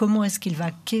mentor, comment est-ce qu'il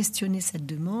va questionner cette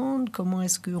demande, comment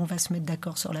est-ce qu'on va se mettre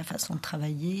d'accord sur la façon de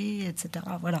travailler, etc.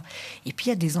 Voilà. Et puis, il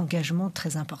y a des engagements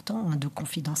très importants de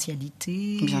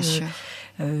confidentialité, Bien sûr.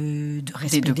 de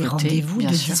respect deux des côtés, rendez-vous,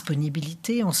 bien de sûr.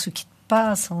 disponibilité. On ne se quitte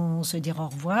pas sans se dire au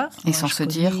revoir. Et Moi, sans je se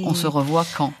dire, connais- on se revoit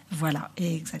quand? Voilà,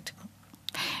 exactement.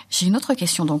 J'ai une autre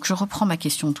question. Donc, je reprends ma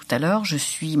question tout à l'heure.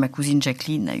 Ma cousine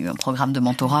Jacqueline a eu un programme de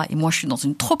mentorat et moi, je suis dans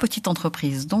une trop petite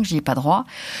entreprise, donc j'y ai pas droit.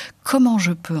 Comment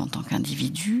je peux, en tant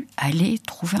qu'individu, aller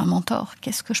trouver un mentor?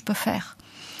 Qu'est-ce que je peux faire?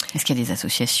 Est-ce qu'il y a des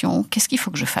associations? Qu'est-ce qu'il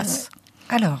faut que je fasse?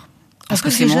 Alors, Parce on que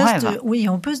peut c'est mon déjà rêve. oui,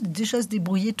 on peut déjà se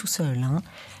débrouiller tout seul. Hein.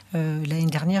 L'année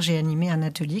dernière, j'ai animé un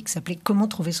atelier qui s'appelait « Comment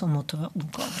trouver son mentor ».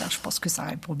 Donc là, je pense que ça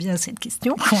répond bien à cette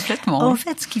question. Complètement. En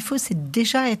fait, ce qu'il faut, c'est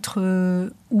déjà être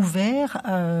ouvert,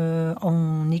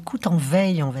 en écoute, en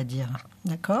veille, on va dire.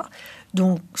 D'accord ?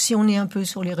 Donc, si on est un peu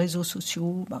sur les réseaux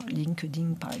sociaux,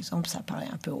 LinkedIn, par exemple, ça paraît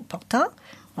un peu opportun.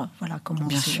 Voilà comment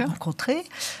Bien on s'est sûr. rencontrés.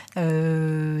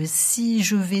 Si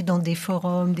je vais dans des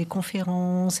forums, des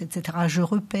conférences, etc., je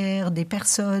repère des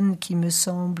personnes qui me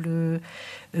semblent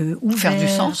ouvertes, Faire du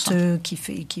sens.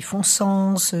 qui font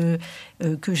sens,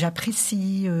 que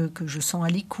j'apprécie, que je sens à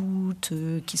l'écoute,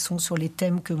 qui sont sur les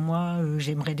thèmes que moi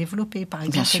j'aimerais développer, par Bien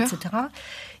exemple, sûr. etc.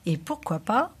 Et pourquoi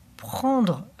pas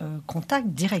prendre contact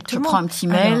Je directement. prends un petit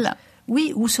mail. Alors,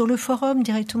 oui, ou sur le forum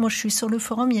directement. Je suis sur le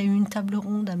forum, il y a eu une table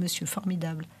ronde, un monsieur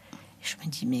formidable. Et je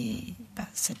me dis, mais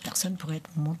cette personne pourrait être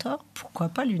mon mentor, pourquoi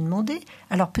pas lui demander?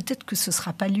 Alors peut-être que ce ne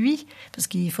sera pas lui, parce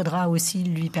qu'il faudra aussi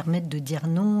lui permettre de dire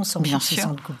non sans Bien qu'il se sûr.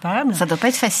 sente coupable. Ça doit pas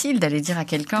être facile d'aller dire à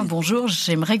quelqu'un « Bonjour,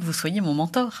 j'aimerais que vous soyez mon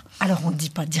mentor Alors on ne dit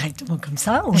pas directement comme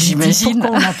ça, on lui dit J'imagine.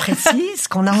 pourquoi on apprécie, ce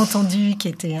qu'on a entendu qui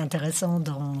était intéressant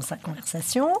dans sa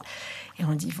conversation. Et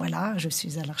on dit, voilà, je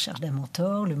suis à la recherche d'un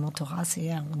mentor. Le mentorat,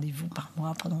 c'est un rendez-vous par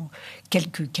mois pendant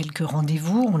quelques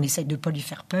rendez-vous. On essaye de ne pas lui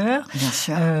faire peur. ». Bien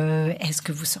sûr. Est-ce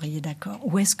que vous seriez d'accord?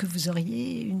 Ou est-ce que vous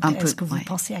auriez est-ce que vous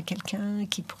pensez à quelqu'un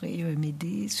qui pourrait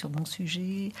m'aider sur mon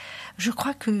sujet? Je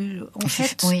crois que, en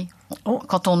fait... Oui.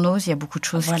 Quand on ose, il y a beaucoup de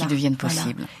choses qui deviennent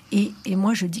possibles. Voilà. Et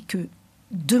moi, je dis que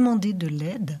demander de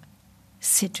l'aide,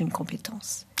 c'est une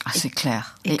compétence. Ah, c'est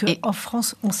clair. Et qu'en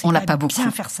France, on sait l'a pas beaucoup.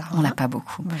 bien faire ça. On l'a pas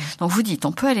beaucoup. Voilà. Donc vous dites,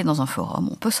 on peut aller dans un forum,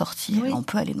 on peut sortir, Oui. on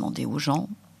peut aller demander aux gens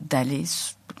d'aller,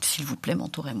 s'il vous plaît,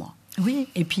 mentorez-moi. Oui,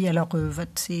 et puis alors,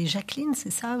 c'est Jacqueline,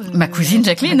 c'est ça? Ma cousine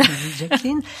Jacqueline. Ma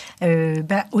cousine Jacqueline.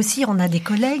 Aussi, on a des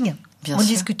collègues, Bien en sûr.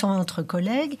 discutant entre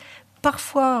collègues.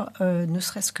 Parfois, ne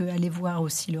serait-ce qu'aller voir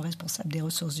aussi le responsable des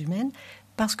ressources humaines,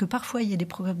 parce que parfois, il y a des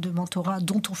programmes de mentorat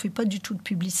dont on ne fait pas du tout de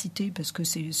publicité, parce que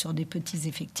c'est sur des petits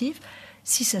effectifs.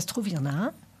 Si ça se trouve, il y en a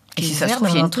un. Et qui si est ça se ouvert trouve,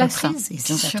 dans il y a une place, l'entreprise. hein. Et si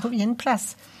Bien ça se sûr. trouve, il y a une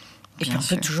place. Et Bien puis, on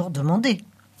sûr. peut toujours demander.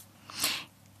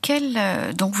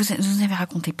 Donc vous avez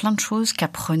raconté plein de choses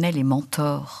qu'apprenaient les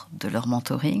mentors de leur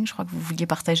mentoring. Je crois que vous vouliez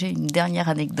partager une dernière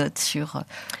anecdote sur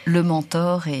le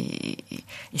mentor et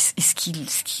ce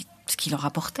qui leur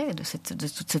apportait de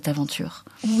toute cette aventure.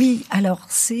 Oui, alors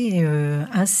c'est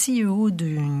un CEO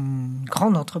d'une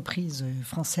grande entreprise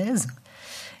française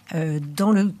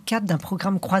dans le cadre d'un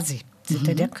programme croisé.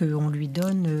 C'est-à-dire qu'on lui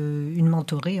donne une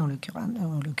mentorée, en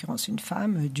l'occurrence une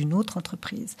femme, d'une autre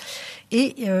entreprise.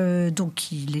 Et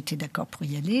donc, il était d'accord pour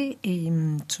y aller. Et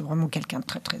c'est vraiment quelqu'un de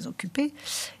très, très occupé.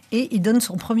 Et il donne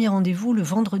son premier rendez-vous le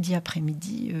vendredi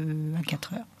après-midi à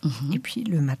 4 heures. Et puis,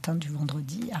 le matin du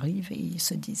vendredi arrive et il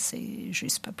se dit, c'est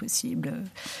juste pas possible.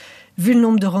 Vu le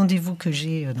nombre de rendez-vous que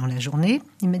j'ai dans la journée,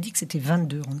 il m'a dit que c'était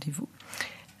 22 rendez-vous.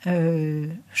 Je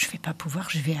ne vais pas pouvoir,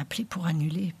 je vais appeler pour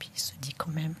annuler. Et puis, il se dit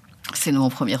quand même... C'est mon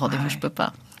premier rendez-vous, Ouais. je peux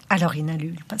pas. Alors, il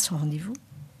n'annule pas son rendez-vous.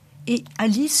 Et à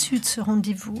l'issue de ce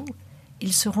rendez-vous,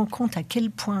 il se rend compte à quel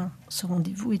point ce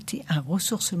rendez-vous était un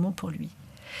ressourcement pour lui.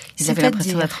 Il avait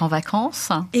l'impression C'est-à-dire- d'être en vacances.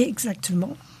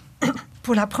 Exactement.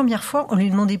 Pour la première fois, on ne lui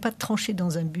demandait pas de trancher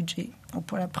dans un budget.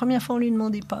 Pour la première fois, on ne lui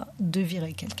demandait pas de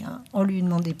virer quelqu'un. On ne lui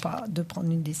demandait pas de prendre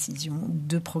une décision,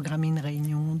 de programmer une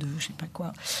réunion, de je ne sais pas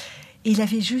quoi. Et il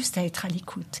avait juste à être à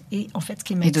l'écoute. Et en fait, ce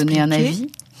qui m'a Et donner un avis.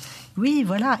 Oui,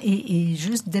 voilà. Et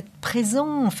juste d'être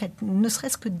présent, en fait, ne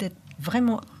serait-ce que d'être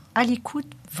vraiment à l'écoute,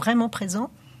 vraiment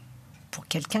présent, pour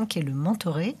quelqu'un qui est le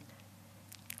mentoré.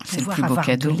 C'est le pouvoir plus beau avoir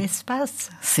cadeau. de l'espace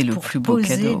C'est le pour plus beau poser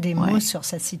cadeau. des ouais. mots sur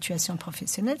sa situation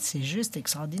professionnelle, c'est juste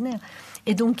extraordinaire.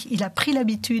 Et donc, il a pris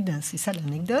l'habitude, c'est ça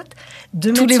l'anecdote, de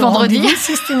Tous mettre les son vendredis. rendez-vous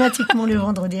systématiquement le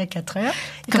vendredi à 4h.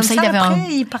 Et Comme ça, il avait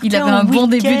après, partait il avait en un bon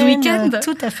début de week-end, week-end.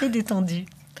 tout à fait détendu.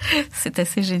 C'est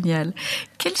assez génial.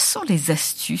 Quelles sont les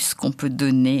astuces qu'on peut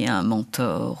donner à un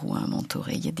mentor ou à un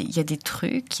mentoré ? Il y a des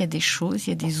trucs, il y a des choses, il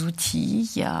y a des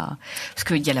outils, parce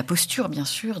qu'il y a la posture, bien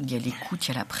sûr, il y a l'écoute,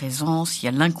 il y a la présence, il y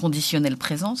a l'inconditionnelle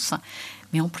présence.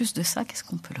 Mais en plus de ça, qu'est-ce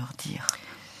qu'on peut leur dire ?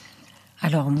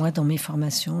 Alors moi, dans mes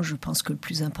formations, je pense que le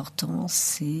plus important,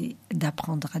 c'est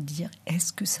d'apprendre à dire «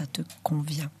 est-ce que ça te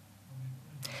convient ?»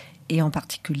 Et en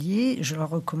particulier, je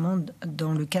leur recommande,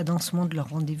 dans le cadencement de leur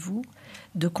rendez-vous,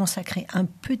 de consacrer un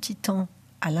petit temps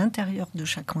à l'intérieur de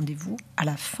chaque rendez-vous, à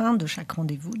la fin de chaque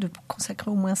rendez-vous, de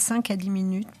consacrer au moins 5 à 10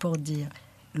 minutes pour dire,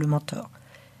 le mentor,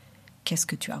 qu'est-ce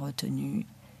que tu as retenu ?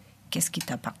 Qu'est-ce qui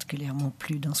t'a particulièrement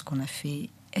plu dans ce qu'on a fait ?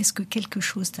 Est-ce que quelque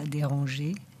chose t'a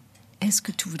dérangé ? Est-ce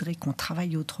que tu voudrais qu'on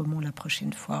travaille autrement la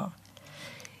prochaine fois ?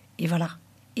 Et voilà.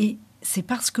 Et c'est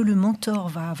parce que le mentor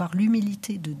va avoir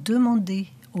l'humilité de demander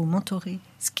au mentoré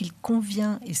ce qu'il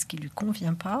convient et ce qui lui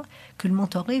convient pas, que le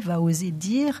mentoré va oser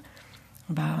dire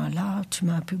là, tu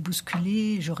m'as un peu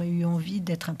bousculé, j'aurais eu envie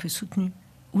d'être un peu soutenu.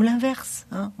 Ou l'inverse.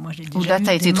 Hein. Moi, j'ai déjà Ou là, tu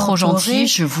as été trop gentil,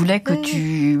 je voulais que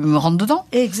tu me rentres dedans.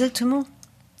 Exactement.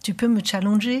 Tu peux me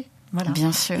challenger. Voilà.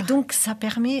 Bien sûr. Et donc, ça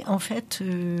permet en fait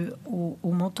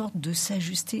au mentor de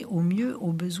s'ajuster au mieux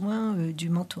aux besoins du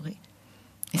mentoré.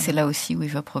 Et c'est là aussi où il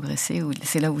va progresser,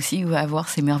 c'est là aussi où il va avoir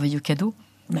ces merveilleux cadeaux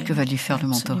que va lui faire le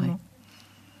mentoré.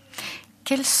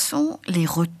 Quels sont les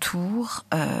retours,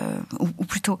 ou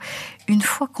plutôt, une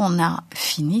fois qu'on a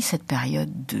fini cette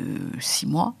période de 6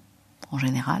 mois, en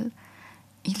général,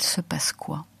 il se passe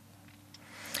quoi ?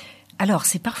 Alors,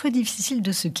 c'est parfois difficile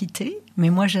de se quitter, mais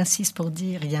moi j'insiste pour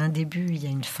dire il y a un début, il y a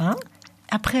une fin.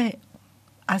 Après,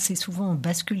 assez souvent, on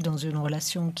bascule dans une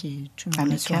relation qui est une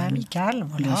relation amicale.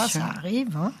 Voilà, ça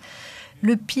arrive. Hein.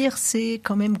 Le pire, c'est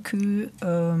quand même que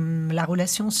la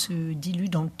relation se dilue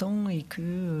dans le temps et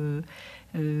que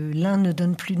l'un ne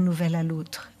donne plus de nouvelles à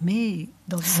l'autre. Mais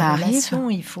dans une relation,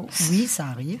 il faut... Oui, ça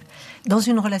arrive. Dans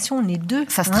une relation, on est deux.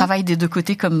 Ça se travaille des deux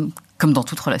côtés comme dans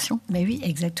toute relation. Mais oui,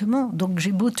 exactement. Donc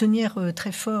j'ai beau tenir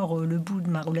très fort le bout de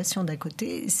ma relation d'un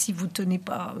côté, si vous ne tenez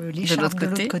pas l'écharpe de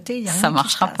l'autre côté, il n'y a rien ça qui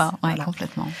marchera se passe. pas. Ouais, Voilà.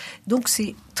 Complètement. Donc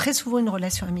c'est très souvent une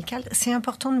relation amicale. C'est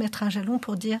important de mettre un jalon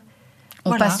pour dire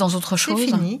on passe dans autre chose. C'est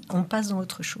fini, on passe dans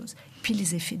autre chose. Puis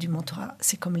les effets du mentorat,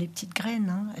 c'est comme les petites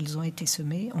graines. Hein. Elles ont été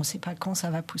semées, on ne sait pas quand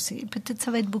ça va pousser. Peut-être ça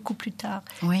va être beaucoup plus tard.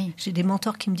 Oui. J'ai des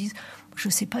mentors qui me disent, je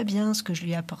ne sais pas bien ce que je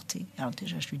lui ai apporté. Alors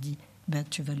déjà, je lui dis,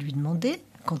 tu vas lui demander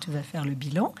quand tu vas faire le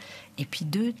bilan. Et puis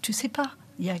 2, tu ne sais pas.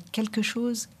 Il y a quelque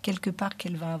chose, quelque part,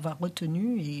 qu'elle va avoir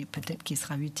retenu et peut-être qu'il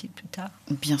sera utile plus tard.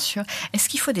 Bien sûr. Est-ce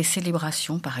qu'il faut des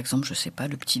célébrations, par exemple, je ne sais pas,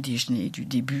 le petit déjeuner du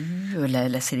début,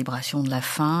 la célébration de la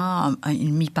fin,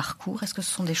 une mi-parcours ? Est-ce que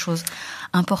ce sont des choses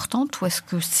importantes ou est-ce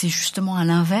que c'est justement à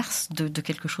l'inverse de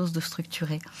quelque chose de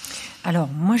structuré ? Alors,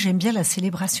 moi, j'aime bien la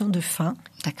célébration de fin.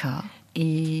 D'accord.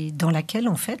 Et dans laquelle,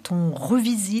 en fait, on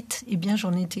revisite,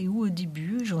 j'en étais où au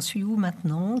début, j'en suis où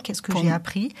maintenant, qu'est-ce que j'ai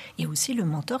appris, et aussi le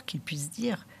mentor qui puisse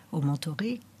dire au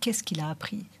mentoré qu'est-ce qu'il a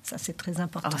appris. Ça, c'est très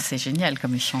important. Oh, c'est génial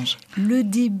comme échange. Le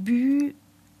début,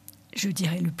 je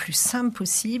dirais le plus simple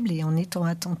possible, et en étant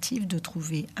attentif, de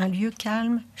trouver un lieu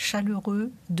calme, chaleureux,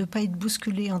 de ne pas être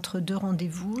bousculé entre 2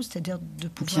 rendez-vous, c'est-à-dire de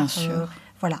pouvoir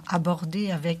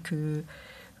aborder avec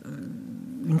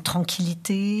une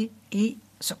tranquillité et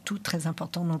surtout, très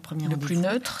important dans le premier rendez-vous. Le plus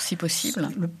neutre, si possible.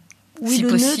 Le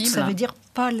neutre, ça veut dire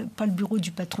pas le bureau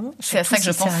du patron. C'est à ça que je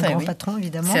pensais. C'est un grand patron,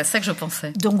 évidemment. C'est à ça que je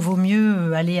pensais. Donc, vaut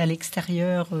mieux aller à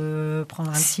l'extérieur,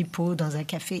 prendre un petit pot dans un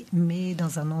café, mais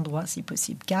dans un endroit, si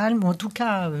possible, calme. Ou en tout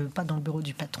cas, pas dans le bureau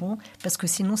du patron, parce que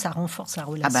sinon, ça renforce la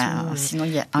relation. Sinon,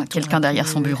 il y a quelqu'un derrière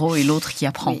son bureau et l'autre qui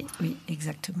apprend. Oui,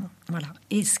 exactement. Voilà.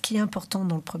 Et ce qui est important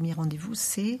dans le premier rendez-vous,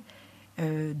 c'est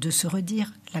de se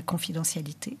redire la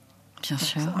confidentialité. Bien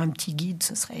sûr. Un petit guide,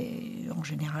 ce serait, en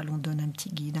général, on donne un petit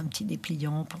guide, un petit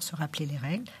dépliant pour se rappeler les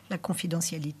règles, la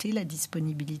confidentialité, la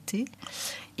disponibilité,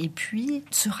 et puis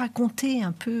se raconter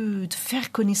un peu,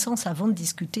 faire connaissance avant de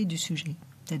discuter du sujet.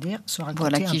 C'est-à-dire se raconter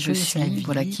voilà qui un je peu suis, sa vie,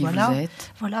 voilà qui vous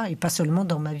êtes. Voilà, et pas seulement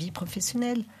dans ma vie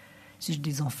professionnelle. Si j'ai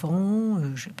des enfants,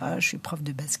 je sais pas, je suis prof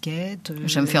de basket.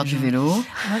 J'aime faire du vélo.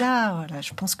 Voilà,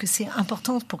 je pense que c'est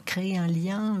important pour créer un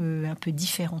lien un peu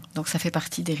différent. Donc ça fait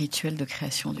partie des rituels de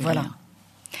création du lien.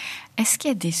 Est-ce qu'il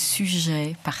y a des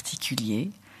sujets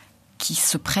particuliers qui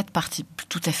se prêtent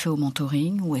tout à fait au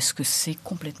mentoring ou est-ce que c'est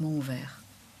complètement ouvert ?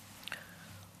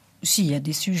 Si, il y a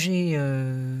des sujets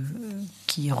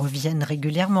qui reviennent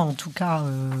régulièrement, en tout cas,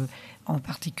 en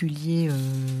particulier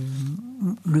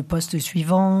le poste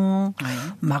suivant,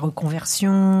 ma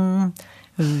reconversion,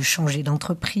 changer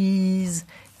d'entreprise,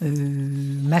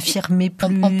 m'affirmer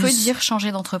plus. On peut dire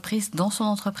changer d'entreprise dans son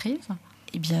entreprise ?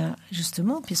 Eh bien,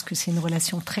 justement, puisque c'est une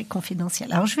relation très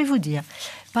confidentielle. Alors, je vais vous dire,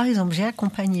 par exemple, j'ai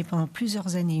accompagné pendant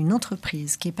plusieurs années une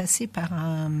entreprise qui est passée par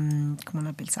un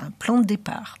plan de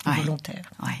départ volontaire.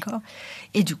 Ouais. D'accord ?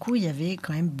 Et du coup, il y avait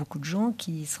quand même beaucoup de gens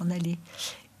qui s'en allaient.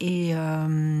 Et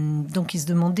donc, ils se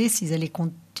demandaient s'ils allaient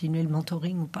continuer le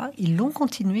mentoring ou pas. Ils l'ont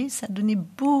continué, ça donnait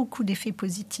beaucoup d'effets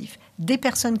positifs. Des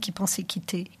personnes qui pensaient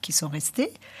quitter, qui sont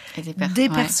restées. Et des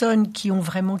personnes qui ont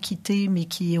vraiment quitté, mais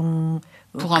qui ont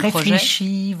pour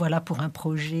réfléchi, pour un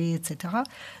projet, etc.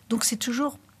 Donc, c'est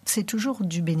toujours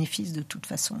du bénéfice de toute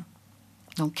façon.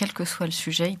 Donc, quel que soit le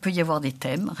sujet, il peut y avoir des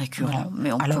thèmes récurrents. Mais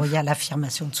il y a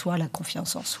l'affirmation de soi, la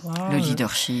confiance en soi. Le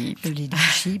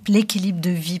leadership. L'équilibre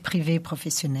de vie privée et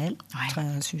professionnelle. C'est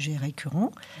un sujet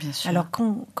récurrent. Bien sûr. Alors,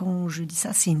 quand je dis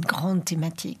ça, c'est une grande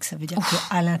thématique. Ça veut dire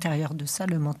qu'à l'intérieur de ça,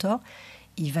 le mentor,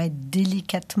 il va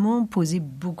délicatement poser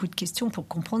beaucoup de questions pour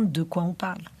comprendre de quoi on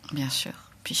parle. Bien sûr.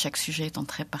 Puis chaque sujet étant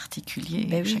très particulier.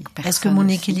 Chaque personne est-ce que mon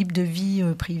équilibre de vie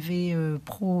privée,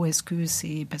 pro, est-ce que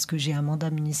c'est parce que j'ai un mandat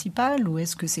municipal ou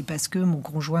est-ce que c'est parce que mon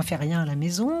conjoint fait rien à la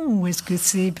maison ou est-ce que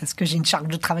c'est parce que j'ai une charge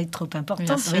de travail trop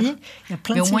importante? Vous voyez, il y a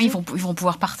plein de au moins, sujets. ils vont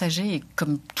pouvoir partager. Et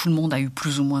comme tout le monde a eu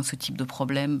plus ou moins ce type de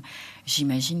problème,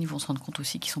 j'imagine, ils vont se rendre compte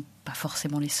aussi qu'ils ne sont pas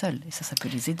forcément les seuls. Et ça peut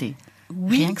les aider.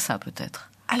 Oui. Rien que ça, peut-être.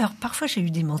 Alors, parfois, j'ai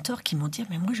eu des mentors qui m'ont dit «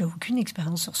 Mais moi, j'ai aucune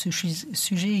expérience sur ce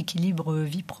sujet équilibre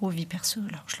vie pro, vie perso. »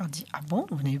 Alors, je leur dis « Ah bon,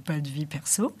 vous n'avez pas de vie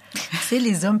perso ?» C'est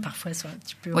les hommes, parfois, sont un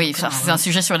petit peu... Oui, c'est un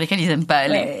sujet sur lequel ils n'aiment pas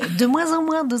aller. De moins en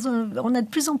moins, on a de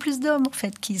plus en plus d'hommes, en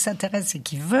fait, qui s'intéressent et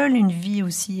qui veulent une vie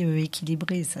aussi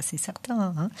équilibrée, ça, c'est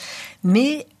certain. Hein.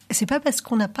 Mais c'est pas parce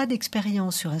qu'on n'a pas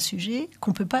d'expérience sur un sujet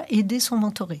qu'on peut pas aider son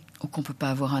mentoré. Ou qu'on peut pas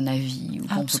avoir un avis, ou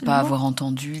qu'on peut pas avoir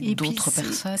entendu d'autres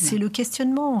personnes. C'est le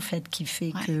questionnement, en fait, qui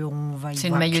fait qu'on va y voir clair. C'est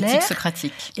une maïeutique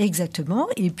socratique. Exactement.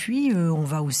 Et puis, on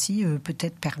va aussi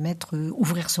peut-être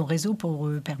ouvrir son réseau pour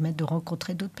permettre de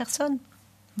rencontrer d'autres personnes.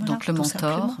 Voilà, donc le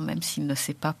mentor, même s'il ne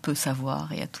sait pas, peut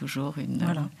savoir. Il y a toujours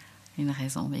une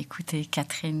raison. Mais écoutez,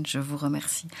 Catherine, je vous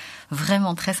remercie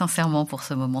vraiment très sincèrement pour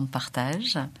ce moment de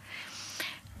partage.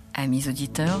 Amis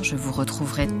auditeurs, je vous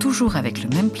retrouverai toujours avec le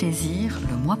même plaisir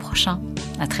le mois prochain.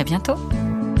 À très bientôt.